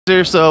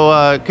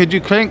So could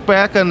you crank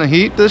back on the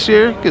heat this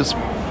year?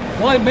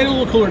 Well, I made it a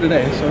little cooler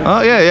today. So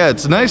oh yeah,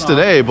 it's nice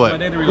today, but, my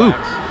day to relax.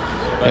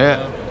 But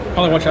yeah.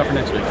 Probably watch out for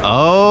next week.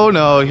 Oh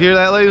no, hear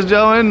that, ladies and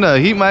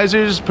gentlemen? Heat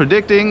Miser's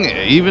predicting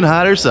even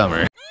hotter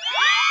summer.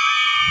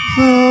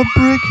 The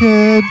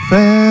Brickhead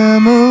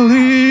family.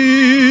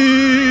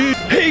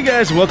 Hey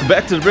guys, and welcome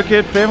back to the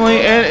Brickhead family,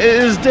 and it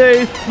is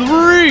day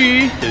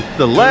 3,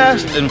 the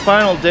last and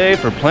final day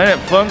for Planet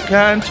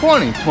FunkCon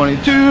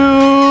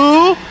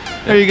 2022.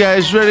 Are you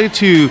guys ready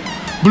to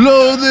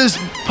blow this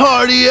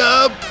party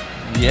up?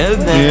 Yeah,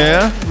 man.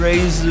 Yeah.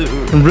 Raise the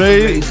roof.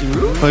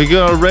 We're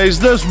gonna raise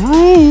this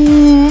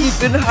roof.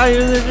 Keep it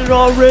higher than it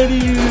already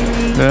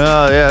is.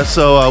 Yeah.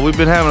 So we've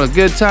been having a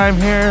good time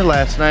here.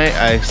 Last night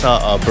I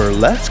saw a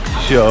burlesque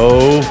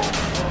show,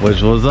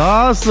 which was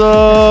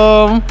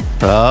awesome.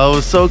 It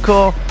was so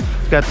cool.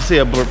 Got to see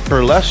a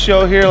burlesque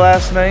show here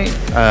last night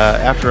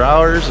after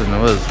hours, and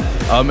it was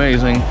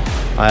amazing.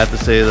 I have to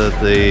say that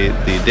the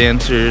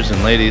dancers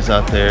and ladies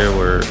out there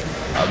were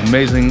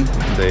amazing.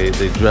 They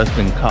dressed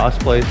in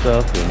cosplay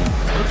stuff, and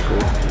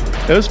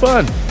it was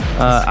fun.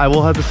 I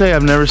will have to say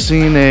I've never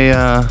seen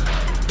the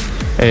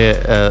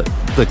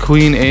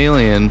Queen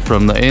Alien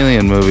from the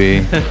Alien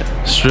movie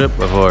strip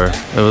before.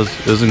 It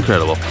was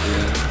incredible.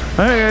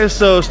 All right, guys.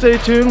 So stay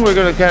tuned. We're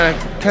gonna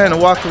kind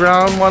of walk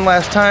around one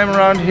last time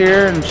around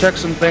here and check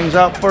some things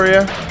out for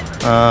you.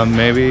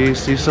 Maybe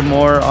see some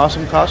more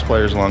awesome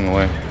cosplayers along the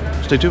way.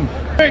 Stay tuned.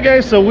 All right,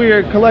 guys. So we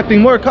are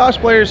collecting more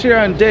cosplayers here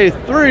on day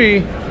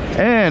 3.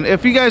 And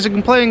if you guys are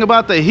complaining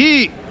about the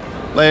heat,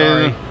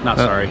 Sorry, not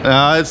sorry.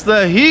 It's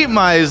the Heat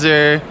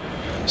Miser.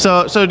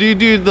 So do you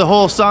do the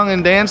whole song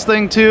and dance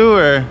thing too,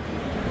 or?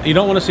 You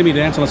don't want to see me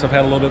dance unless I've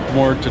had a little bit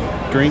more to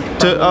drink.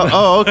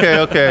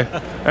 Okay.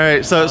 All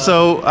right. So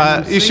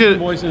you should.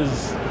 Voice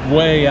is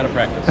way out of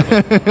practice.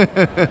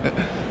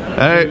 All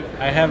right.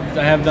 I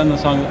have done the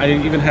song. I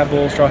even have the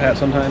little straw hat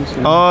sometimes. You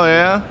know? Oh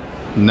yeah,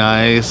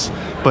 nice.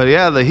 But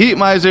yeah, the Heat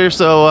Miser.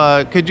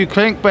 So could you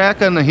crank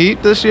back on the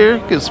heat this year?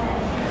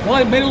 Well,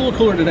 I made it a little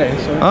cooler today.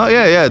 So oh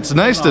yeah, it's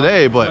nice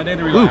today, but my day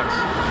to relax.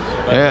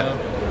 But, yeah.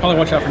 Probably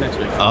watch out for next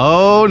week.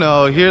 Oh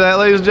no, hear that,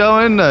 ladies and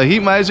gentlemen? Heat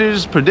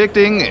Miser's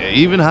predicting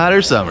even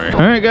hotter summer. All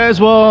right, guys.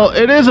 Well,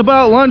 it is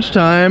about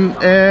lunchtime,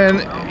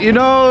 and you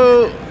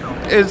know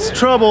it's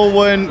trouble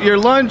when your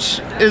lunch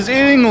is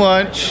eating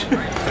lunch.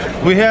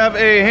 We have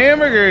a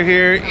hamburger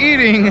here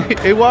eating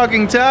a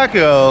walking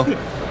taco,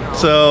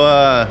 so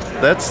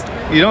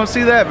you don't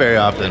see that very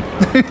often.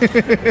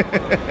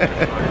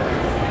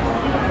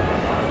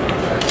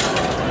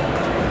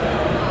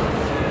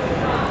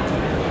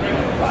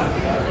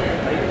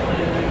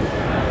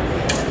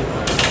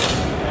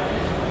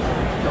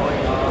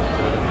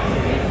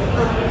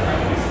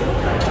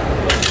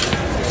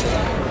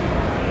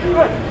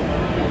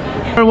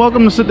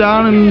 Welcome to sit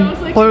down and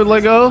play with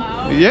Lego.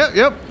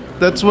 Yep,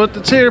 that's what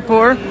it's here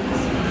for.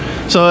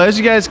 So as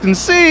you guys can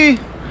see,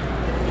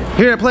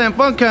 here at Planet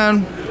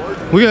FunkCon,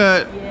 we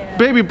got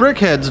baby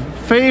Brickhead's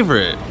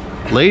favorite,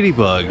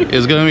 Ladybug,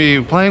 is gonna be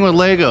playing with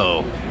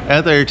Lego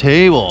at their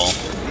table.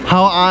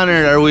 How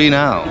honored are we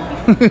now?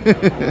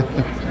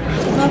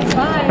 That's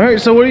fine. All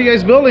right, so what are you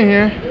guys building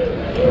here?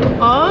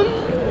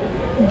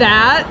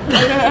 That.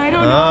 I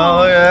don't know.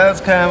 Oh yeah,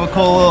 that's kind of a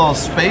cool little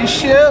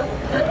spaceship.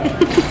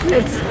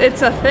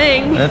 It's a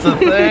thing. That's a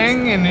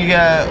thing, and you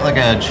got like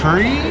a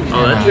tree.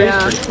 Oh, that tree's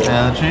pretty cool.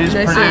 Yeah, the tree's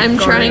pretty I'm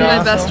trying my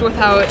awesome. best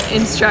without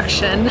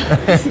instruction.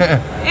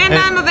 And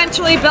I'm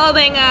eventually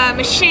building a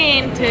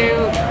machine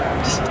to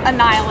just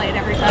annihilate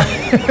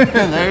everything.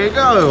 There you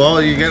go.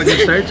 Well, you got a good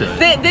start to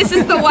it. This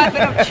is the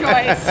weapon of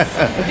choice.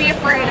 Be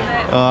afraid of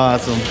it.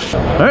 Awesome.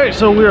 All right,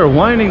 so we are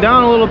winding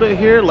down a little bit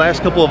here.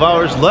 Last couple of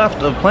hours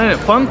left of Planet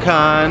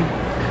FunkCon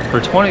for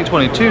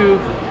 2022.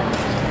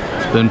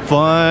 It's been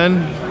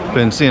fun.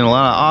 Been seeing a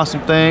lot of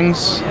awesome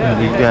things.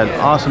 We got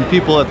awesome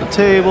people at the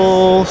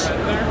tables,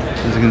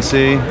 as you can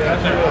see.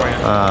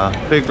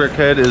 Big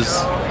Brickhead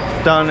is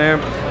down there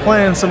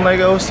playing some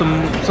Lego,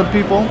 some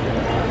people.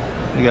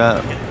 You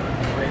got a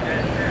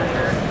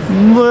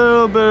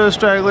little bit of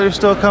stragglers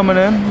still coming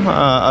in.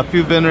 A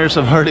few vendors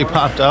have already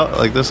popped out,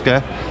 like this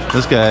guy.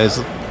 This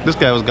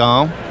guy was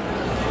gone.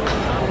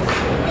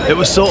 It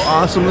was so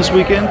awesome this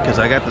weekend because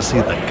I got to see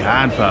the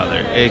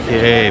Godfather,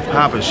 aka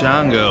Papa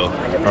Shango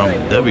from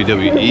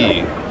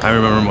WWE. I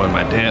remember when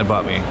my dad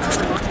bought me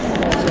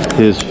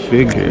his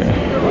figure.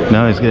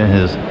 Now he's getting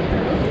his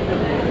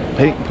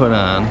paint put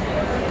on.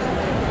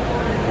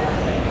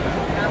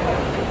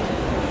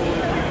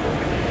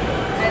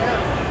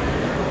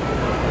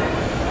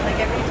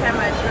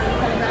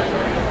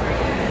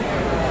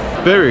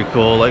 Very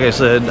cool. Like I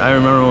said, I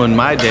remember when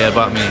my dad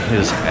bought me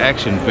his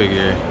action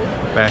figure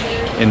back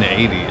in the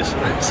 80s.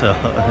 So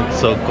it's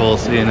so cool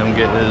seeing him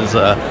get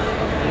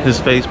his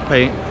face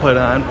paint put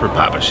on for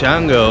Papa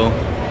Shango.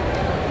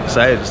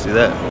 Excited to see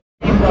that.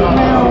 Oh,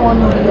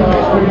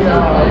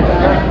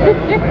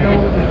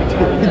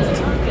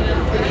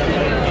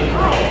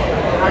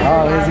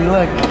 is he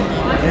looking?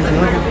 Is he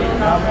looking?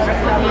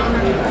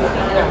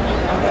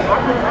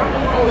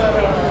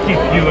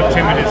 You look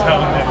timid as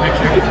hell in that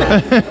picture.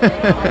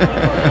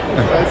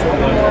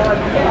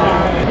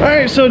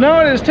 Alright, so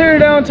now it is tear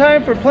down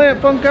time for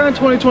Planet FunCon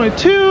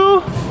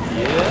 2022.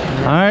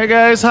 Alright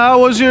guys, how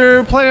was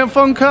your Planet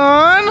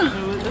FunCon?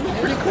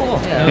 Pretty cool.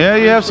 Yeah,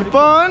 you have some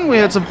fun. We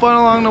had some fun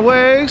along the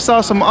way.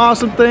 Saw some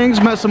awesome things.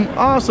 Met some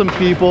awesome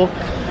people.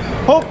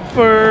 Hope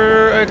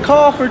for a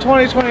call for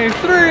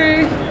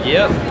 2023.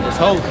 Yep, let's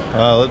hope.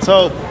 Let's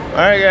hope.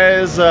 Alright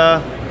guys,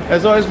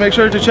 as always, make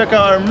sure to check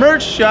out our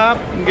merch shop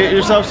and get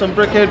yourself some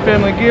Brickhead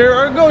family gear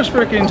or Ghost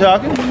Freaking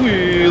Talking.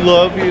 We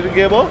love you to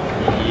gibble.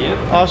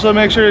 Yep. Also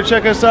make sure to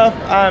check us out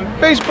on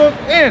Facebook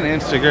and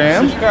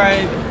Instagram.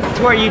 Subscribe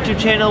to our YouTube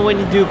channel. When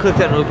you do, click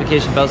that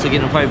notification bell so you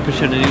get notified when we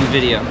push out a new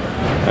video.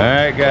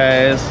 Alright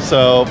guys,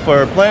 so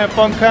for Planet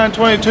FunCon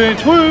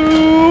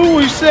 2022,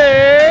 we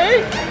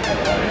say...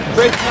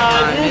 Break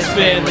time is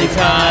family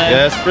time.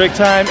 Yes, break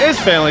time is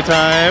family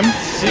time.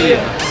 See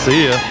ya.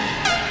 See ya.